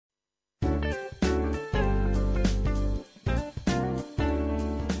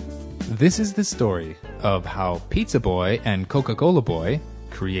This is the story of how Pizza Boy and Coca-Cola Boy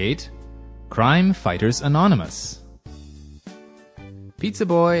create Crime Fighters Anonymous. Pizza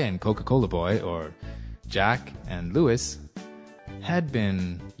Boy and Coca-Cola Boy, or Jack and Louis, had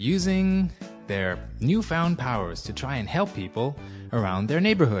been using their newfound powers to try and help people around their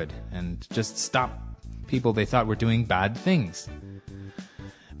neighborhood and just stop people they thought were doing bad things.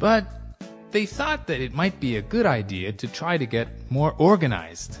 But they thought that it might be a good idea to try to get more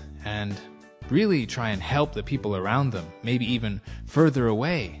organized and really try and help the people around them, maybe even further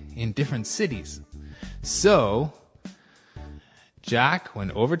away in different cities. So Jack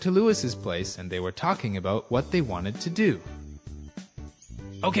went over to Louis's place and they were talking about what they wanted to do.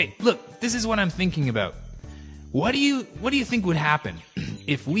 Okay, look, this is what I'm thinking about. What do you think would happen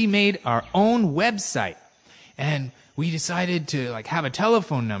if we made our own website and we decided to have a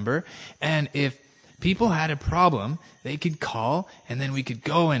telephone number, and if people had a problem, they could call and then we could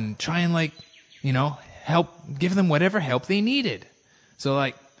go and try and help, give them whatever help they needed. So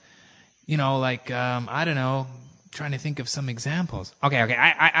I don't know, trying to think of some examples. Okay,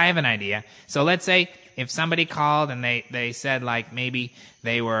 I have an idea. So let's say if somebody called and they said maybe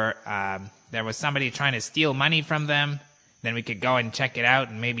they were, there was somebody trying to steal money from them, then we could go and check it out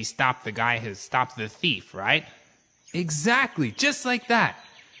and maybe stop the guy who stopped the thief, right? Exactly, just like that.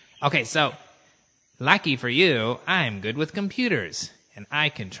 Okay, so lucky for you, I'm good with computers and I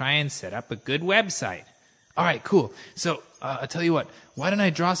can try and set up a good website. All right, cool. So I'll tell you what, why don't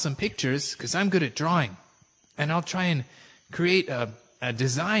I draw some pictures, because I'm good at drawing, and I'll try and create a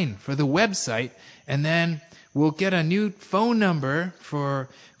design for the website, and then we'll get a new phone number for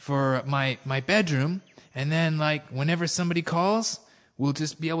my bedroom, and then whenever somebody calls, we'll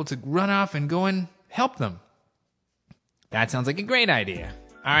just be able to run off and go and help them. That sounds like a great idea.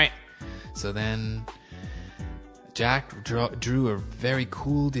 All right. So then Jack drew a very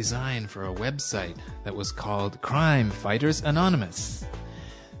cool design for a website that was called Crime Fighters Anonymous,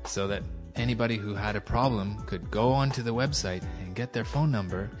 so that anybody who had a problem could go onto the website and get their phone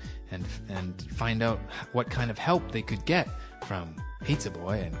number and find out what kind of help they could get from Pizza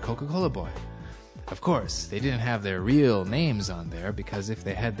Boy and Coca-Cola Boy. Of course, they didn't have their real names on there, because if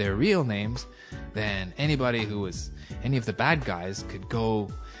they had their real names, then any of the bad guys could go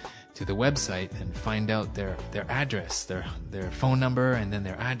to the website and find out their address, their phone number, and then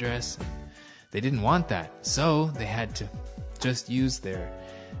their address. They didn't want that, so they had to just use their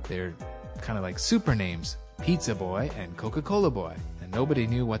kind of super names, Pizza Boy and Coca-Cola Boy, and nobody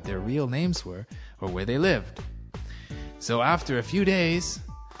knew what their real names were or where they lived. So after a few days,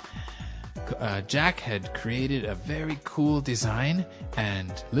 Jack had created a very cool design,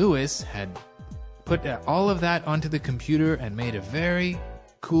 and Louis had put all of that onto the computer and made a very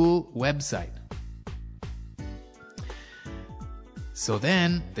cool website. So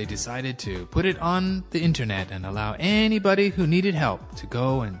then they decided to put it on the internet and allow anybody who needed help to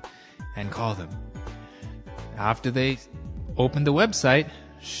go and call them. After they opened the website,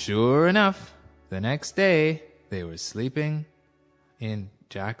 sure enough, the next day they were sleeping in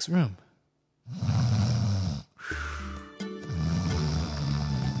Jack's room.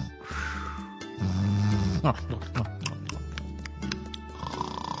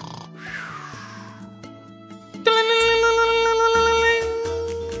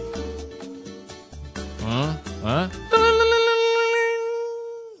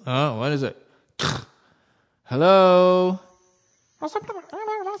 What is it? Hello?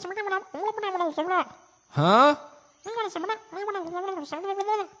 Huh?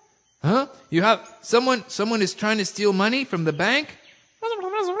 Huh? You have someone is trying to steal money from the bank?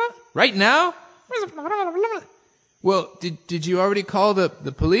 Right now? Well, did you already call the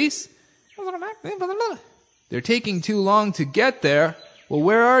police? They're taking too long to get there. Well,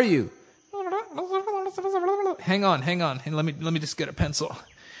 where are you? Hang on. Let me just get a pencil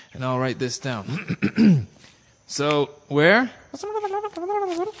and I'll write this down. So, where?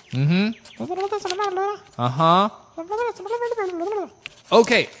 Uh-huh.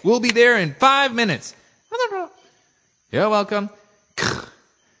 Okay, we'll be there in 5 minutes. You're welcome.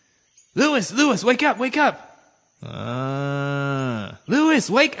 Louis, wake up. Louis,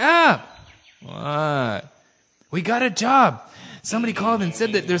 wake up. What? We got a job. Somebody called and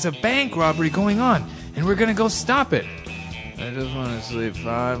said that there's a bank robbery going on, and we're gonna go stop it. I just want to sleep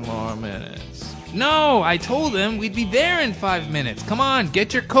 5 more minutes. No, I told them we'd be there in 5 minutes. Come on,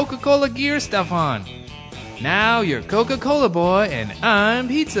 get your Coca-Cola gear stuff on. Now you're Coca-Cola Boy and I'm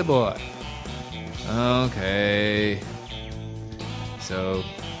Pizza Boy. Okay. So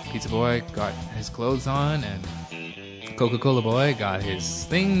Pizza Boy got his clothes on and Coca-Cola Boy got his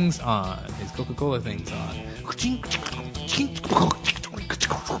things on, his Coca-Cola things on.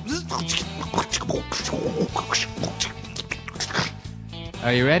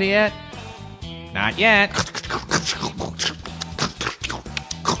 Are you ready yet? Not yet.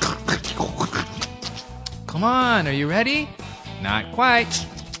 Come on, are you ready? Not quite.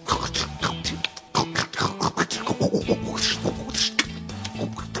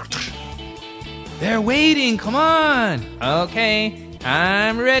 They're waiting, come on! Okay,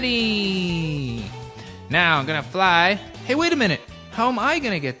 I'm ready. Now I'm gonna fly. Hey, wait a minute. How am I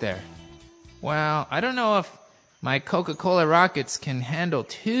gonna get there? Well, I don't know if my Coca-Cola rockets can handle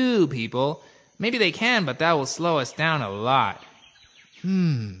 2 people. Maybe they can, but that will slow us down a lot.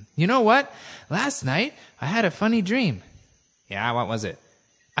 You know what? Last night, I had a funny dream. Yeah, what was it?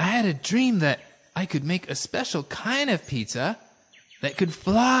 I had a dream that I could make a special kind of pizza that could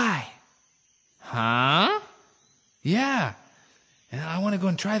fly. Huh? Yeah. And I want to go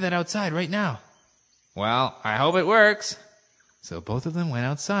and try that outside right now. Well, I hope it works. So both of them went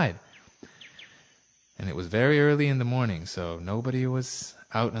outside. And it was very early in the morning, so nobody was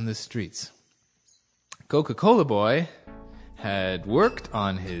out on the streets. Coca-Cola Boy had worked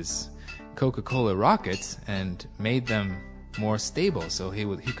on his Coca-Cola rockets and made them more stable, so he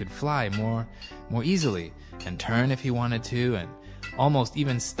could fly more easily and turn if he wanted to and almost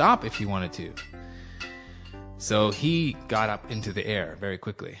even stop if he wanted to. So he got up into the air very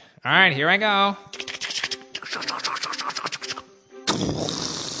quickly. All right, here I go.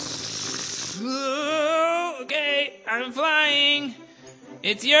 Okay, I'm flying.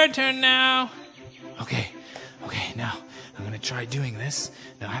 It's your turn now. Okay, now I'm gonna try doing this.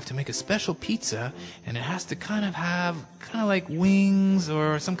 Now I have to make a special pizza, and it has to kind of like wings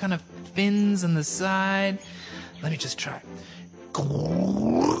or some kind of fins on the side. Let me just try.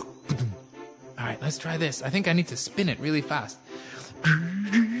 All right, let's try this. I think I need to spin it really fast.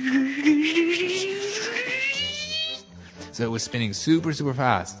 So it was spinning super, super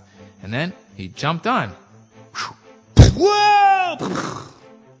fast. And then he jumped on. Whoa!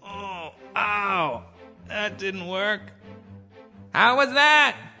 Oh, ow. That didn't work. How was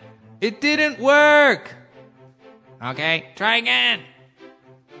that? It didn't work. Okay, try again.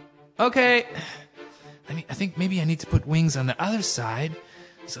 Okay. I think maybe I need to put wings on the other side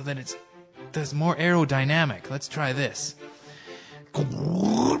so that there's more aerodynamic. Let's try this.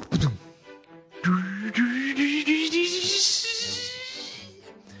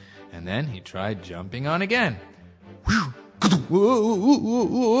 And then he tried jumping on again. Whoa!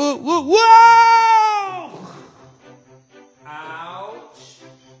 Ouch.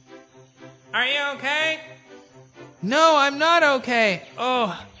 Are you okay? No, I'm not okay.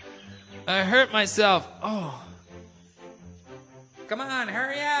 Oh, I hurt myself. Oh. Come on,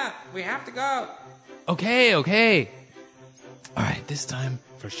 hurry up. We have to go. Okay. All right, this time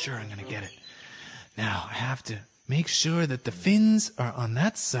for sure I'm gonna get it. Now I have to make sure that the fins are on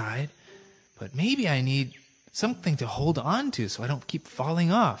that side, but maybe I need something to hold on to so I don't keep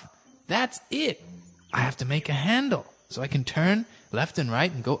falling off. That's it. I have to make a handle so I can turn left and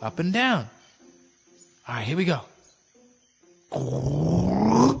right and go up and down. All right, here we go.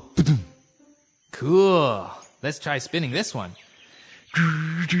 Cool. Let's try spinning this one.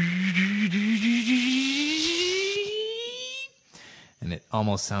 And it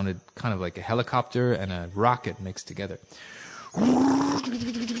almost sounded kind of like a helicopter and a rocket mixed together.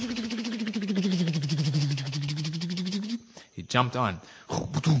 He jumped on.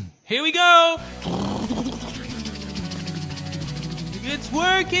 Here we go! It's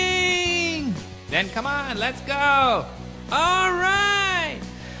working! Then come on, let's go. All right.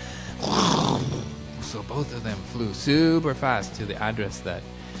 So both of them flew super fast to the address that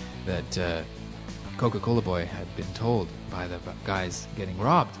Coca-Cola Boy had been told by the guys getting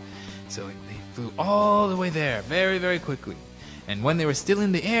robbed. So they flew all the way there very, very quickly. And when they were still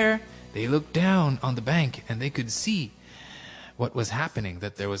in the air, they looked down on the bank and they could see what was happening,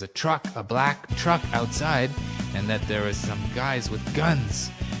 that there was a black truck outside, and that there was some guys with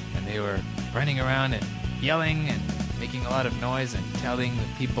guns, and they were running around and yelling and making a lot of noise and telling the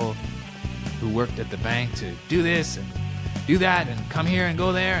people who worked at the bank to do this and do that and come here and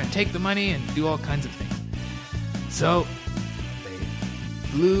go there and take the money and do all kinds of things. So they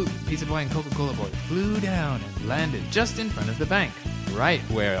flew, Pizza Boy and Coca-Cola Boy flew down and landed just in front of the bank, right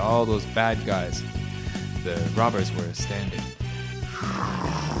where all those bad guys, the robbers, were standing.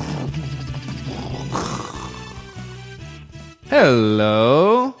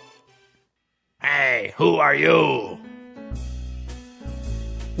 Hello. Hey, who are you?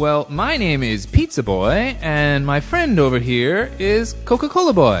 Well, my name is Pizza Boy, and my friend over here is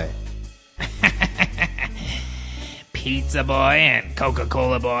Coca-Cola Boy. Pizza Boy and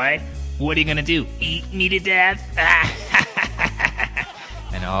Coca-Cola Boy? What are you gonna do? Eat me to death?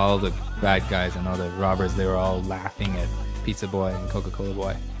 And And all the bad guys and all the robbers, they were all laughing at Pizza Boy and Coca-Cola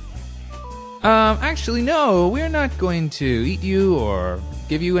Boy. Actually, no, we're not going to eat you or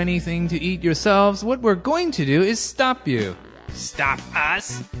give you anything to eat yourselves. What we're going to do is stop you. Stop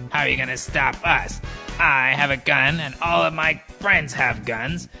us? How are you gonna stop us? I have a gun and all of my friends have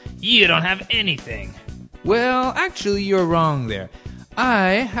guns. You don't have anything. Well, actually, you're wrong there. I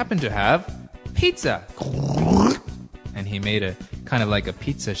happen to have pizza. And he made a kind of like a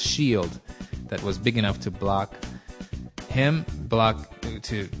pizza shield that was big enough to protect him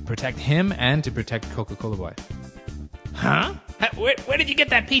and to protect Coca-Cola Boy. Huh? Where did you get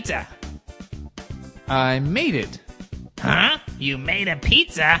that pizza? I made it. Huh? You made a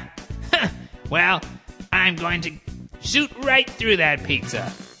pizza? Well, I'm going to shoot right through that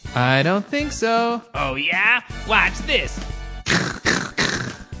pizza. I don't think so. Oh yeah? Watch this.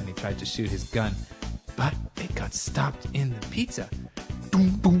 And he tried to shoot his gun, but it got stopped in the pizza. Boom,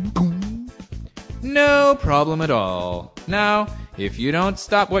 boom, boom. No problem at all. Now, if you don't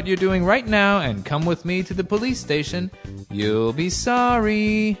stop what you're doing right now and come with me to the police station, you'll be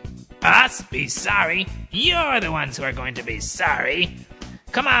sorry. Us be sorry? You're the ones who are going to be sorry.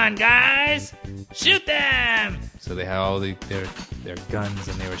 Come on, guys. Shoot them. So they had all their guns,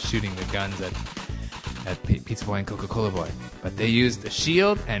 and they were shooting the guns at Pizza Boy and Coca-Cola Boy. But they used the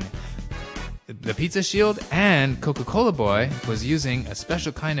shield, and the pizza shield, and Coca-Cola Boy was using a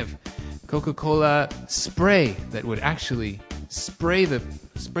special kind of Coca-Cola spray that would actually spray the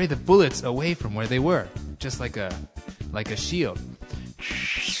bullets away from where they were, just like a shield.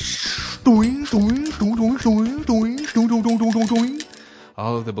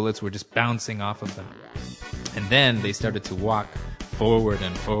 All of the bullets were just bouncing off of them. And then they started to walk forward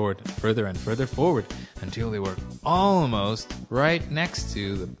and forward, further and further forward, until they were almost right next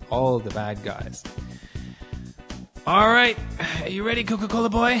to all the bad guys. All right, are you ready, Coca-Cola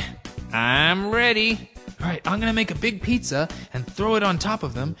Boy? I'm ready. All right, I'm gonna make a big pizza and throw it on top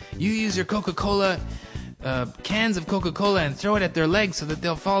of them. You use your Coca-Cola cans of Coca-Cola and throw it at their legs so that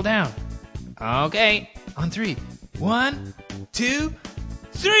they'll fall down. Okay, on 3. 1, 2,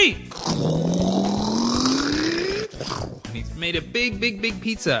 3. And he made a big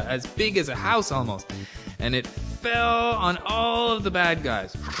pizza, as big as a house almost. And it fell on all of the bad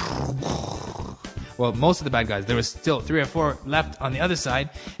guys. Well, most of the bad guys. There was still 3 or 4 left on the other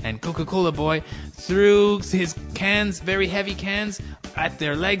side. And Coca-Cola Boy threw his cans, very heavy cans, at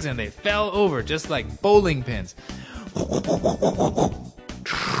their legs, and they fell over just like bowling pins.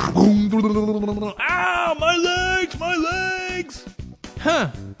 Ow, my legs! Huh.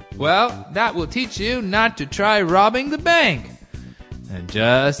 Well, that will teach you not to try robbing the bank. And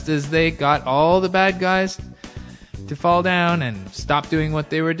just as they got all the bad guys to fall down and stop doing what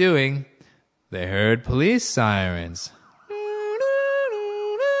they were doing, they heard police sirens.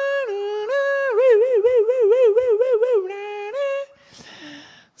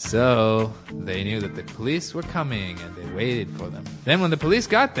 So they knew that the police were coming, and they waited for them. Then when the police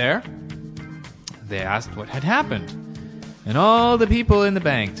got there, they asked what had happened. And all the people in the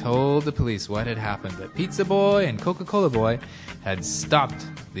bank told the police what had happened, that Pizza Boy and Coca-Cola Boy had stopped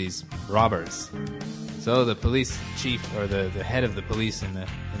these robbers. So the police chief, or the head of the police in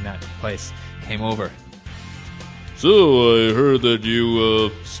that place, came over. So I heard that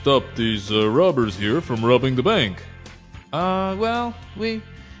you stopped these robbers here from robbing the bank. Well, we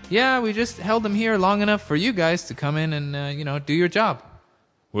just held them here long enough for you guys to come in and, do your job.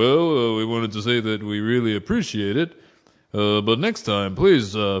 Well, we wanted to say that we really appreciate it. But next time,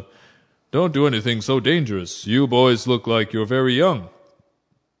 please, don't do anything so dangerous. You boys look like you're very young.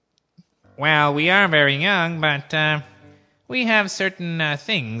 Well, we are very young, but we have certain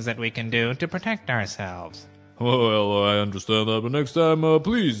things that we can do to protect ourselves. Well, I understand that, but next time,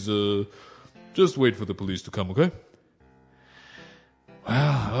 please, just wait for the police to come, okay?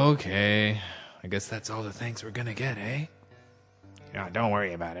 Well, okay. I guess that's all the thanks we're gonna get, eh? No, don't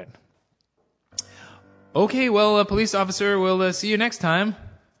worry about it. Okay, well, police officer, we'll see you next time.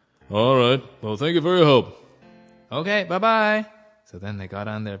 All right. Well, thank you for your help. Okay, bye-bye. So then they got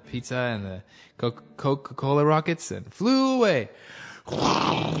on their pizza and the Coca-Cola rockets and flew away.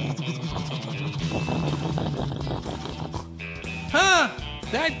 Huh!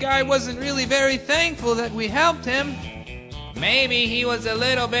 That guy wasn't really very thankful that we helped him. Maybe he was a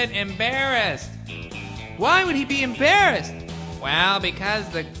little bit embarrassed. Why would he be embarrassed? Well, because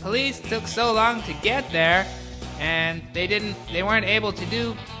the police took so long to get there, and they weren't able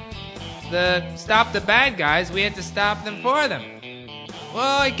to stop the bad guys. We had to stop them for them.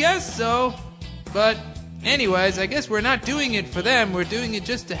 Well, I guess so. But anyways, I guess we're not doing it for them. We're doing it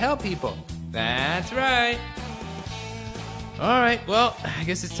just to help people. That's right. All right, well, I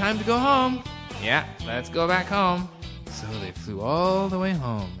guess it's time to go home. Yeah, let's go back home. So they flew all the way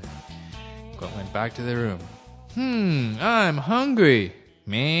home and went back to their room. I'm hungry.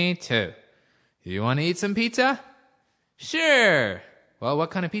 Me too. You want to eat some pizza? Sure. Well, what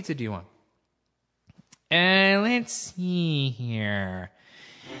kind of pizza do you want? Let's see here.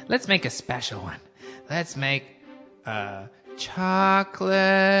 Let's make a special one. Let's make a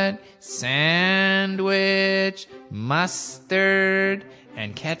chocolate sandwich, mustard,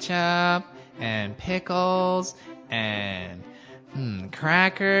 and ketchup, and pickles, and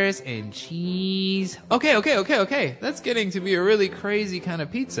crackers, and cheese. Okay. That's getting to be a really crazy kind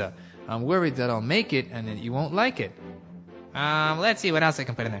of pizza. I'm worried that I'll make it and that you won't like it. Let's see what else I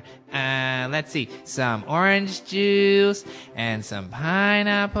can put in there. Let's see. Some orange juice and some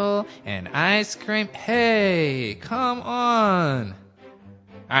pineapple and ice cream. Hey, come on.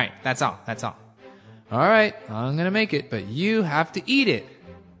 All right, that's all. All right, I'm going to make it, but you have to eat it.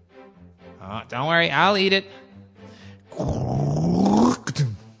 Oh, don't worry, I'll eat it.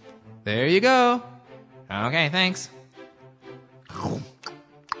 There you go. Okay, thanks.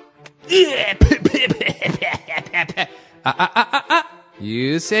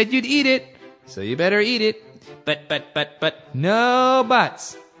 You said you'd eat it, so you better eat it. But. No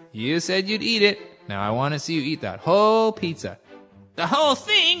buts. You said you'd eat it. Now I want to see you eat that whole pizza. The whole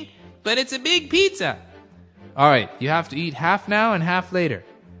thing? But it's a big pizza. All right, you have to eat half now and half later.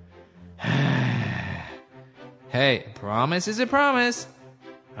 Hey, a promise is a promise.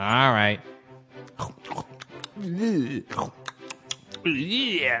 All right.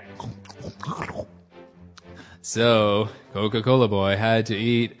 So, Coca-Cola Boy had to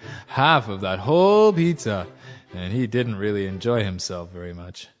eat half of that whole pizza, and he didn't really enjoy himself very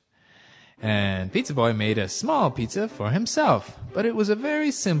much. And Pizza Boy made a small pizza for himself, but it was a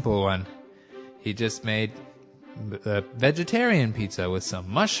very simple one. He just made a vegetarian pizza with some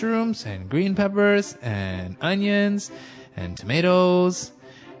mushrooms and green peppers and onions and tomatoes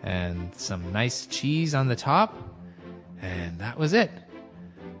and some nice cheese on the top. And that was it.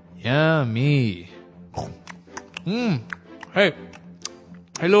 Yummy. Hey,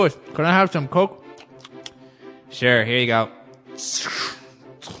 Louis, can I have some Coke? Sure, here you go.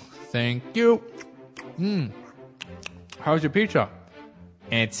 Thank you. How's your pizza?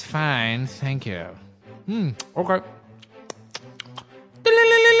 It's fine, thank you. Okay.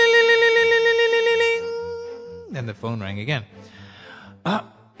 Then the phone rang again.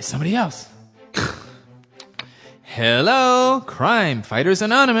 It's somebody else. Hello, Crime Fighters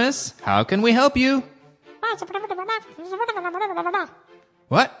Anonymous. How can we help you?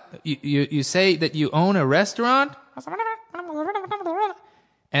 What? You say that you own a restaurant?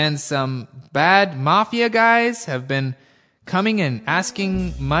 And some bad mafia guys have been coming and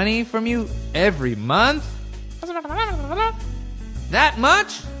asking money from you every month? That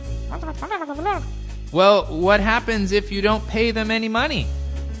much? Well, what happens if you don't pay them any money?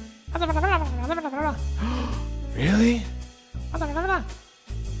 Really?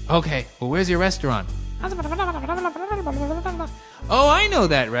 Okay, well, where's your restaurant? Oh, I know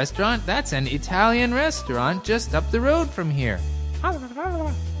that restaurant. That's an Italian restaurant just up the road from here.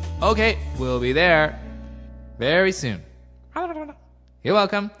 Okay, we'll be there very soon. You're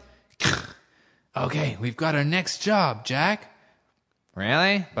welcome. Okay, we've got our next job, Jack.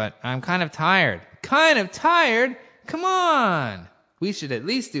 Really? But I'm kind of tired. Kind of tired? Come on. We should at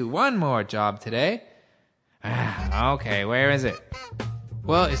least do one more job today. Okay, where is it?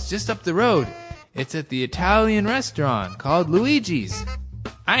 Well, it's just up the road. It's at the Italian restaurant called Luigi's.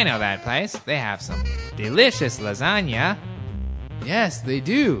 I know that place. They have some delicious lasagna. Yes, they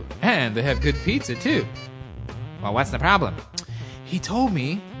do. And they have good pizza, too. Well, what's the problem?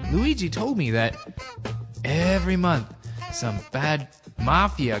 Luigi told me that every month some bad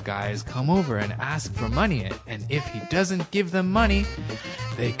mafia guys come over and ask for money, and if he doesn't give them money,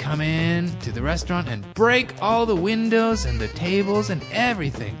 they come in to the restaurant and break all the windows and the tables and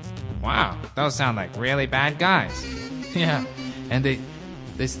everything. Wow, those sound like really bad guys. Yeah, and they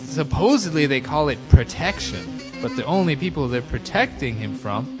supposedly they call it protection, but the only people they're protecting him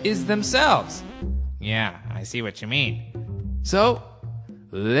from is themselves. Yeah, I see what you mean. So,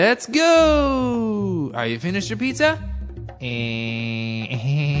 let's go! Are you finished your pizza?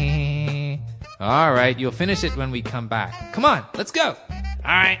 All right, you'll finish it when we come back. Come on, let's go. All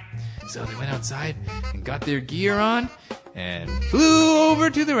right. So they went outside and got their gear on and flew over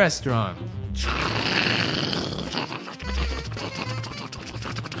to the restaurant.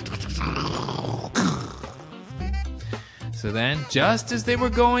 So then, just as they were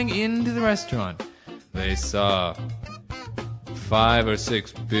going into the restaurant, they saw 5 or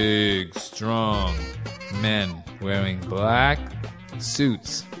 6 big, strong men wearing black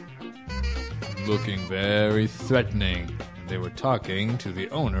suits, looking very threatening. They were talking to the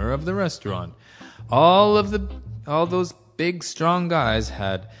owner of the restaurant. All those big, strong guys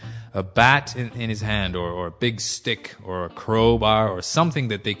had a bat in his hand, or a big stick, or a crowbar, or something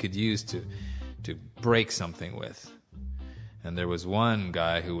that they could use to break something with. And there was one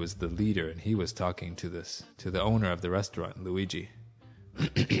guy who was the leader, and he was talking to the owner of the restaurant, Luigi.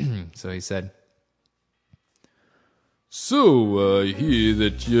 So he said, So, I hear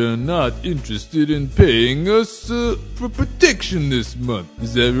that you're not interested in paying us for protection this month.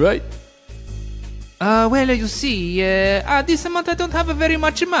 Is that right? Well, you see, this month I don't have very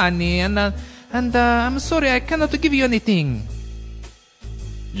much money, and I'm sorry, I cannot give you anything.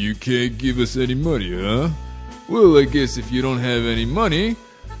 You can't give us any money, huh? Well, I guess if you don't have any money,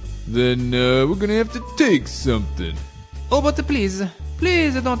 then we're gonna have to take something. Oh, but please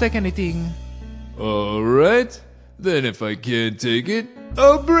don't take anything. Alright, then if I can't take it,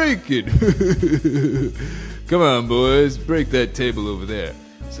 I'll break it. Come on, boys, break that table over there.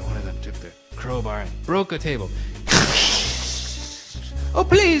 so one of them took the crowbar and broke a table. Oh,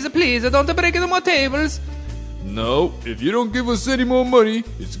 please, don't break any more tables. No, if you don't give us any more money,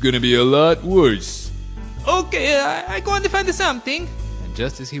 it's gonna be a lot worse. Okay, I'm going to find something. And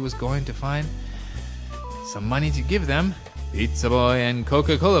just as he was going to find some money to give them, Pizza Boy and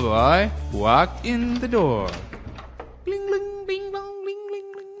Coca-Cola Boy walked in the door. Bling, bling, bing, bong, bling,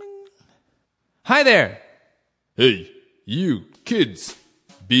 bling, bling, bling. Hi there. Hey, you kids,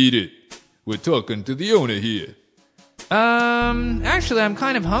 beat it. We're talking to the owner here. Actually, I'm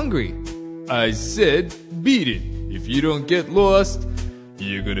kind of hungry. I said beat it. If you don't get lost,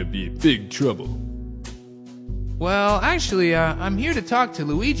 you're gonna be in big trouble. Well, actually, I'm here to talk to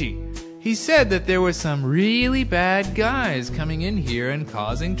Luigi. He said that there were some really bad guys coming in here and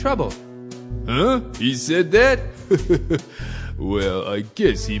causing trouble. Huh? He said that? Well, I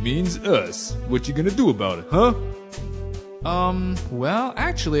guess he means us. What you gonna do about it, huh? Well,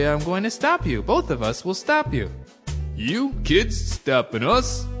 actually, I'm going to stop you. Both of us will stop you. You kids stopping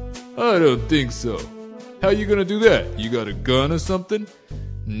us? I don't think so. How you gonna do that? You got a gun or something?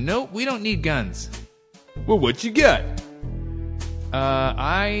 Nope, we don't need guns. Well, what you got?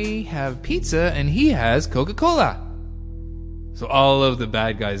 I have pizza and he has Coca-Cola. So all of the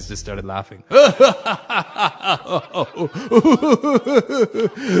bad guys just started laughing.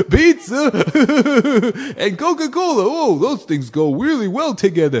 Pizza and Coca-Cola. Oh, those things go really well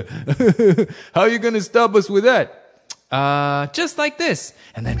together. How you gonna stop us with that? Just like this.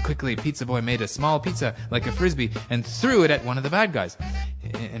 And then quickly, Pizza Boy made a small pizza like a frisbee and threw it at one of the bad guys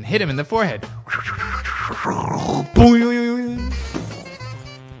and hit him in the forehead.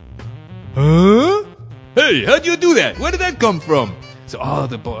 Huh? Hey, how'd you do that? Where did that come from? So all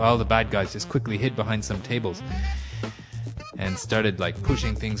the bad guys just quickly hid behind some tables and started like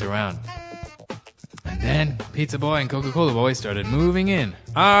pushing things around. And then Pizza Boy and Coca-Cola Boy started moving in.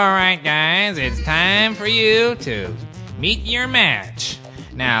 All right, guys, it's time for you to meet your match.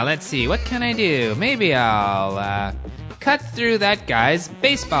 Now, let's see, what can I do? Maybe I'll cut through that guy's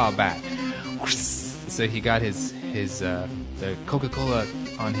baseball bat. So he got his the Coca-Cola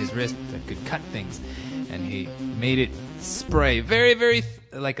on his wrist that could cut things, and he made it spray very, very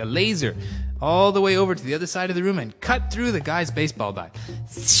like a laser all the way over to the other side of the room and cut through the guy's baseball bat.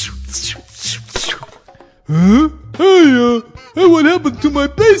 Huh? Hey, what happened to my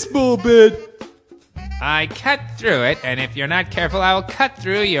baseball bat? I cut through it, and if you're not careful, I will cut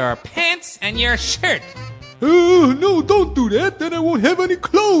through your pants and your shirt. No, don't do that. Then I won't have any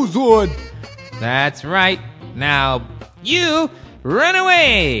clothes on. That's right. Now, you run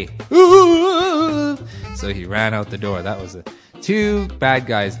away. So he ran out the door. That was it. 2 bad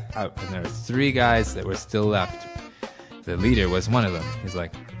guys out, and there were 3 guys that were still left. The leader was one of them. He's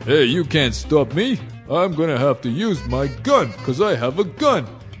like, Hey, you can't stop me. I'm gonna have to use my gun, because I have a gun.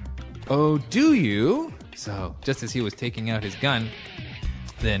 "Oh, do you?" So just as he was taking out his gun,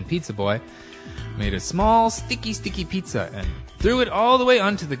 then Pizza Boy made a small sticky pizza and threw it all the way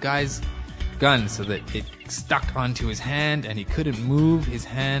onto the guy's gun so that it stuck onto his hand and he couldn't move his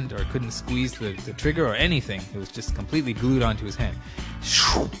hand or couldn't squeeze the trigger or anything. It was just completely glued onto his hand.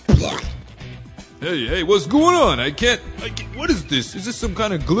 Hey, what's going on? I can't, what is this? Is this some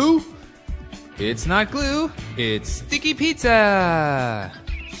kind of glue? It's not glue, it's sticky pizza.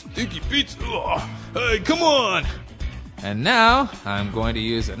 Sticky pizza? Ugh. Hey, come on! And now I'm going to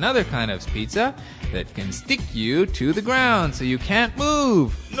use another kind of pizza that can stick you to the ground so you can't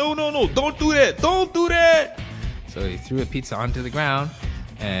move. No, don't do that! Don't do that! So he threw a pizza onto the ground,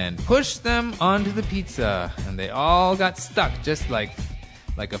 and pushed them onto the pizza, and they all got stuck just like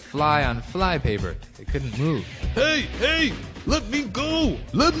a fly on fly paper. They couldn't move. Hey, let me go!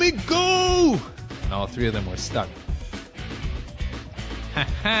 Let me go! And all three of them were stuck. Ha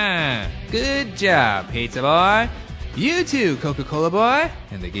ha! Good job, Pizza Boy. You too, Coca-Cola Boy.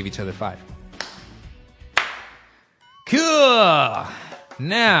 And they gave each other 5. Cool!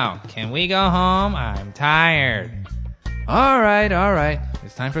 Now, can we go home? I'm tired. All right.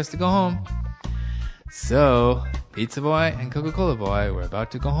 It's time for us to go home. So, Pizza Boy and Coca-Cola Boy were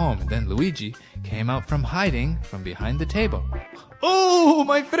about to go home, and then Luigi came out from hiding from behind the table. Oh,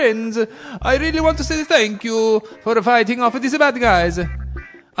 my friends, I really want to say thank you for fighting off these bad guys.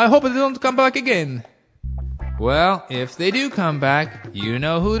 I hope they don't come back again. Well, if they do come back, you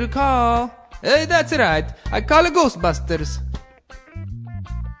know who to call. That's right, I call Ghostbusters.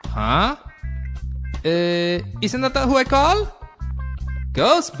 Huh? Isn't that who I call?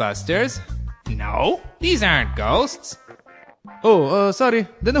 Ghostbusters? No, these aren't ghosts. Oh, sorry.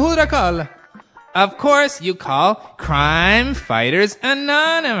 Then who do I call? Of course, you call Crime Fighters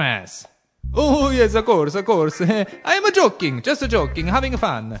Anonymous. Oh, yes, of course. I'm joking, just joking, having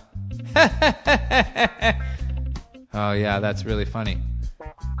fun. Oh, yeah, that's really funny.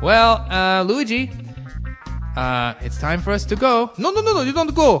 Well, Luigi, it's time for us to go. No, you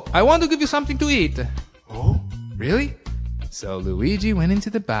don't go. I want to give you something to eat. Oh, really? So Luigi went into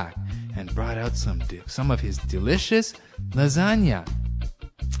the back and brought out some of his delicious lasagna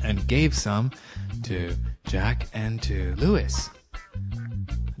and gave some to Jack and to Louis.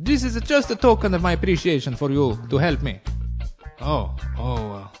 This is just a token of my appreciation for you to help me.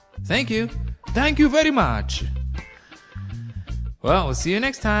 Thank you. Thank you very much. Well, we'll see you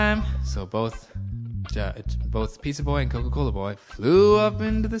next time. So both Pizza Boy and Coca-Cola Boy flew up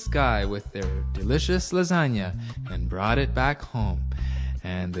into the sky with their delicious lasagna and brought it back home.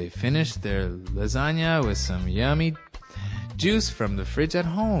 And they finished their lasagna with some yummy juice from the fridge at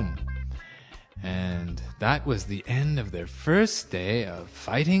home. And that was the end of their first day of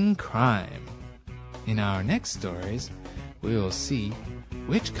fighting crime. In our next stories, we will see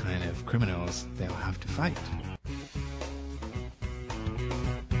which kind of criminals they'll have to fight.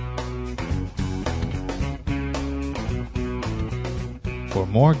 For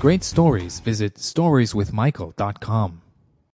more great stories, visit storieswithmichael.com.